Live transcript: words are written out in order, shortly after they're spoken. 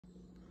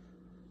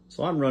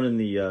So I'm running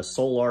the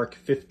Sol-Ark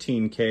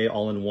 15K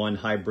all-in-one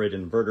hybrid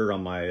inverter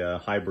on my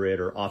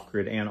hybrid or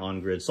off-grid and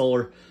on-grid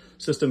solar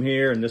system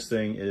here. And this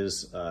thing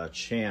is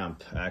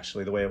champ.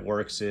 Actually, the way it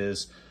works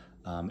is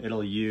I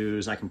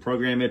can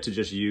program it to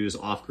just use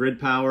off-grid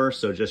power.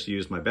 So just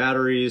use my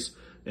batteries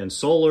and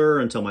solar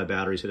until my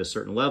batteries hit a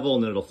certain level,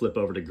 and then it'll flip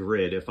over to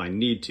grid if I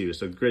need to.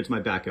 So grid's my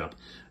backup.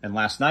 And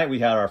last night we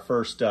had our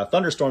first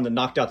thunderstorm that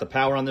knocked out the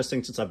power on this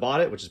thing since I bought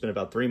it, which has been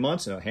about 3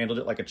 months, and it handled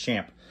it like a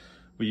champ.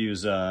 We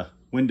use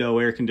window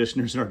air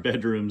conditioners in our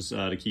bedrooms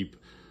to keep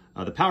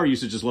the power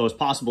usage as low as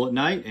possible at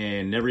night,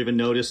 and never even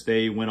noticed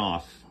they went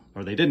off,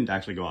 or they didn't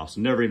actually go off.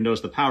 So never even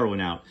noticed the power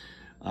went out.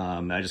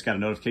 I just got a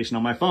notification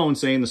on my phone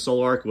saying the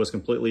Sol-Ark was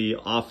completely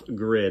off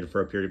grid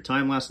for a period of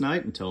time last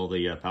night until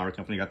the power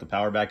company got the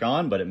power back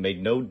on, but it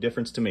made no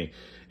difference to me.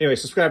 Anyway,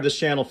 subscribe to this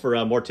channel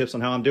for more tips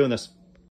on how I'm doing this.